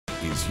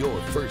is your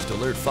First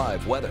Alert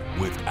 5 weather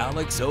with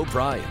Alex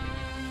O'Brien.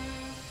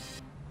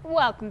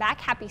 Welcome back.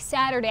 Happy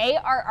Saturday.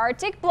 Our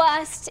Arctic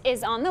blast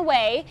is on the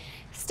way.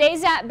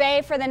 Stays at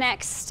bay for the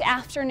next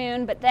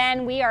afternoon, but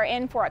then we are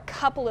in for a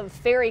couple of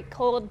very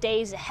cold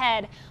days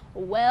ahead,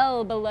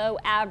 well below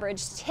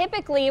average.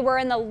 Typically, we're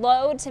in the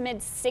low to mid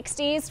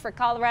 60s for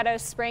Colorado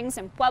Springs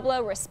and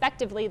Pueblo,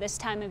 respectively, this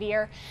time of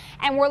year.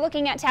 And we're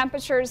looking at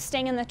temperatures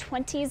staying in the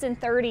 20s and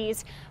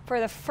 30s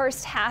for the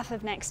first half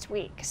of next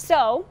week.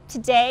 So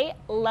today,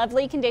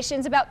 lovely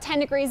conditions, about 10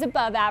 degrees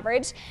above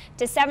average,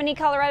 to 70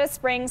 Colorado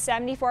Springs,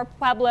 74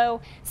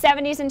 Pueblo,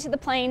 70s into the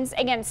plains,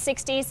 again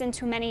 60s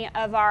into many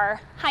of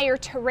our higher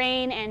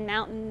terrain and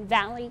mountain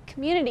valley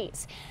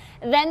communities.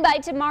 Then by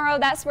tomorrow,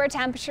 that's where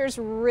temperatures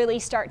really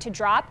start to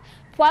drop.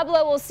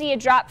 Pueblo will see a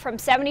drop from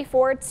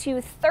 74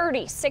 to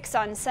 36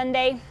 on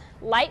Sunday.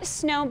 Light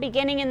snow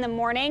beginning in the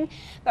morning,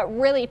 but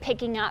really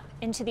picking up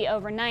into the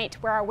overnight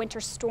where our winter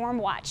storm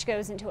watch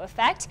goes into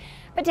effect,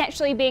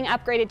 potentially being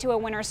upgraded to a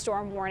winter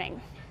storm warning.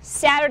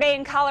 Saturday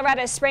in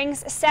Colorado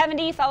Springs,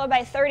 70 followed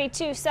by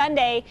 32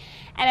 Sunday,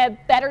 and a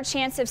better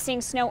chance of seeing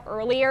snow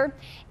earlier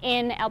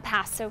in El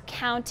Paso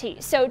County.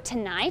 So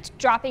tonight,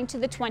 dropping to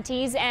the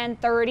 20s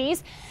and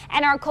 30s,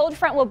 and our cold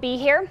front will be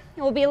here.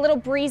 It will be a little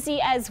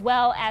breezy as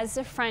well as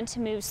the front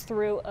moves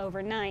through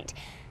overnight.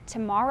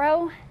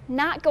 Tomorrow,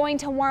 not going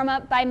to warm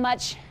up by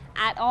much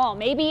at all,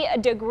 maybe a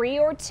degree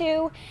or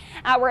two.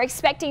 We're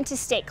expecting to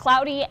stay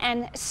cloudy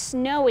and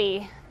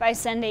snowy by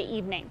Sunday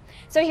evening.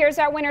 So here's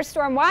our winter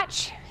storm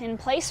watch in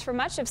place for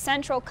much of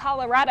central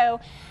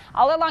Colorado,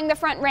 all along the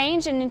Front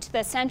Range and into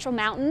the central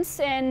mountains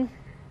and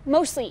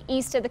mostly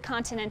east of the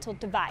Continental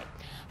Divide.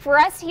 For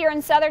us here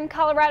in southern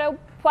Colorado,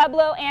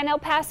 Pueblo and El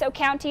Paso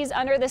counties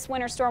under this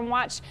winter storm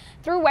watch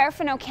through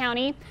Huerfano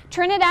County.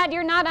 Trinidad,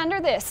 you're not under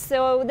this,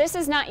 so this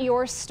is not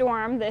your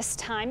storm this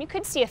time. You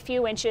could see a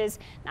few inches,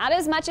 not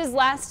as much as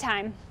last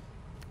time.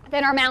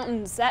 Then our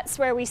mountains, that's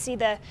where we see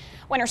the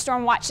winter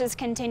storm watches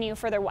continue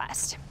further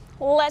west.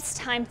 Let's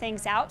time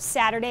things out.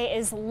 Saturday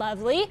is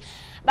lovely.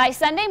 By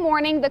Sunday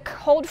morning, the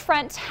cold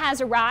front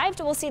has arrived.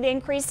 We'll see the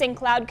increase in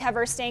cloud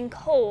cover staying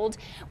cold.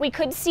 We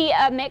could see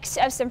a mix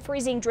of some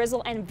freezing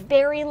drizzle and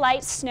very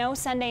light snow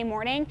Sunday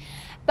morning,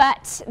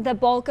 but the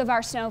bulk of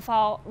our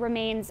snowfall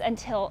remains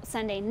until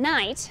Sunday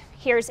night.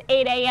 Here's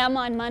 8 a.m.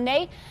 on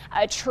Monday,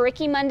 a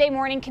tricky Monday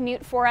morning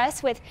commute for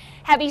us with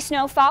heavy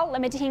snowfall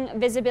limiting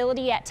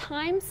visibility at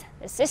times.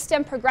 The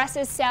system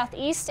progresses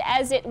southeast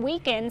as it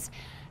weakens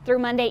through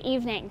Monday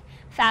evening.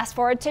 Fast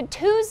forward to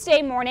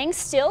Tuesday morning,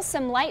 still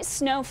some light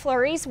snow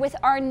flurries with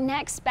our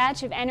next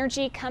batch of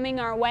energy coming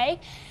our way.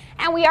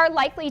 And we are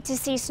likely to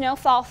see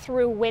snowfall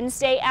through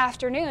Wednesday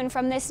afternoon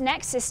from this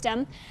next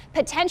system,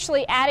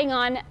 potentially adding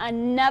on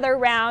another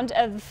round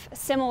of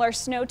similar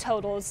snow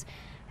totals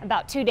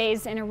about 2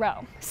 days in a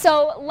row.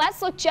 So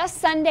let's look just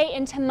Sunday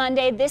into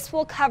Monday. This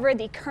will cover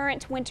the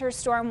current winter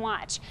storm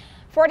watch.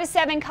 4 to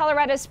 7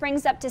 Colorado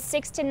Springs, up to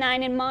 6 to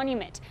 9 in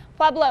Monument.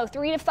 Pueblo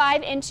 3 to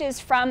 5 inches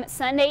from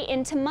Sunday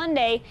into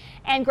Monday,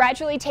 and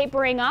gradually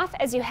tapering off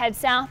as you head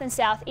south and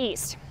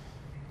southeast.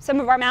 Some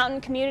of our mountain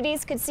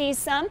communities could see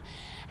some.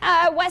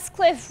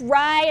 Westcliff,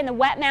 Rye, and the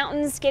Wet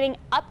Mountains getting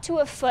up to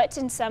a foot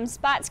in some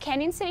spots.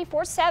 Canyon City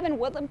 4-7,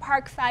 Woodland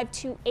Park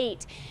 5-8.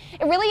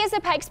 It really is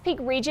the Pikes Peak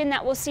region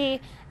that will see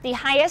the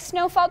highest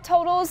snowfall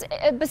totals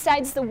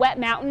besides the Wet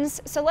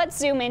Mountains. So let's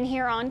zoom in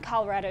here on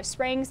Colorado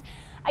Springs.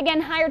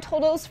 Again, higher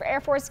totals for Air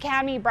Force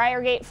Academy,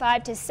 Briargate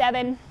 5 to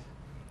 7,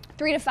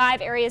 3 to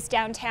 5 areas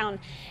downtown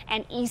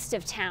and east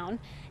of town,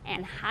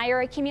 and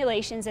higher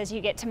accumulations as you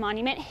get to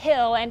Monument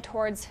Hill and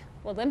towards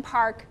Woodland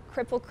Park,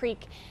 Cripple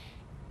Creek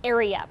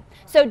area.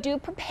 So do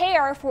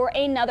prepare for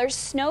another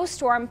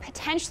snowstorm,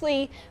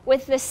 potentially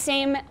with the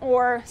same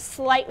or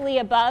slightly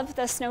above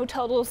the snow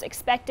totals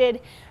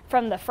expected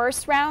from the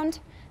first round.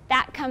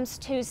 That comes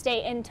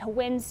Tuesday into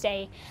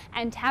Wednesday,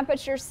 and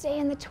temperatures stay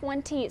in the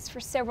 20s for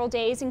several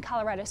days in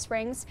Colorado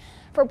Springs.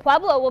 For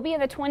Pueblo, we'll be in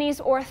the 20s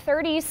or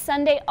 30s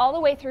Sunday all the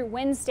way through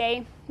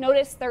Wednesday.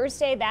 Notice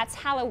Thursday, that's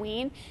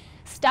Halloween.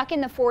 Stuck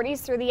in the 40s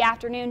through the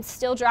afternoon,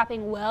 still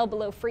dropping well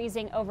below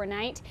freezing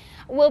overnight.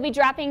 We'll be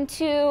dropping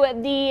to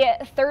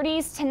the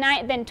 30s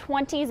tonight, then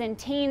 20s and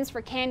teens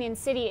for Canyon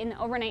City in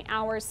the overnight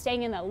hours,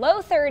 staying in the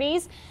low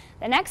 30s.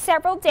 The next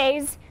several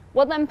days,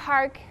 Woodland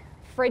Park,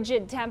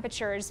 frigid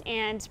temperatures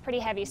and pretty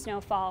heavy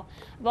snowfall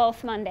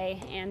both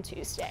Monday and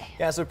Tuesday.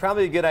 Yeah, so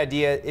probably a good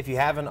idea, if you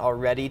haven't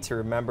already, to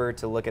remember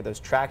to look at those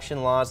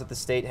traction laws that the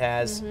state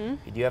has. You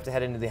do have to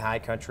head into the high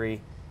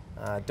country.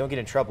 Don't get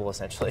in trouble,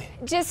 essentially.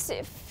 Just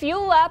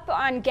fuel up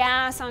on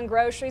gas, on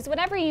groceries,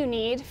 whatever you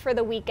need for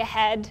the week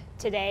ahead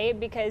today,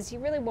 because you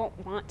really won't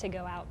want to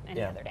go out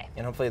any other day.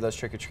 And hopefully those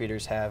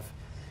trick-or-treaters have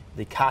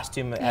the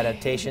costume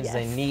adaptations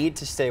they need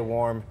to stay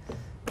warm.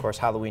 Of course,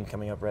 Halloween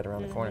coming up right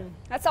around the corner.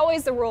 That's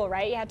always the rule,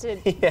 right? You have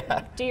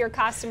to do your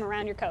costume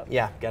around your coat.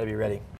 Yeah, got to be ready.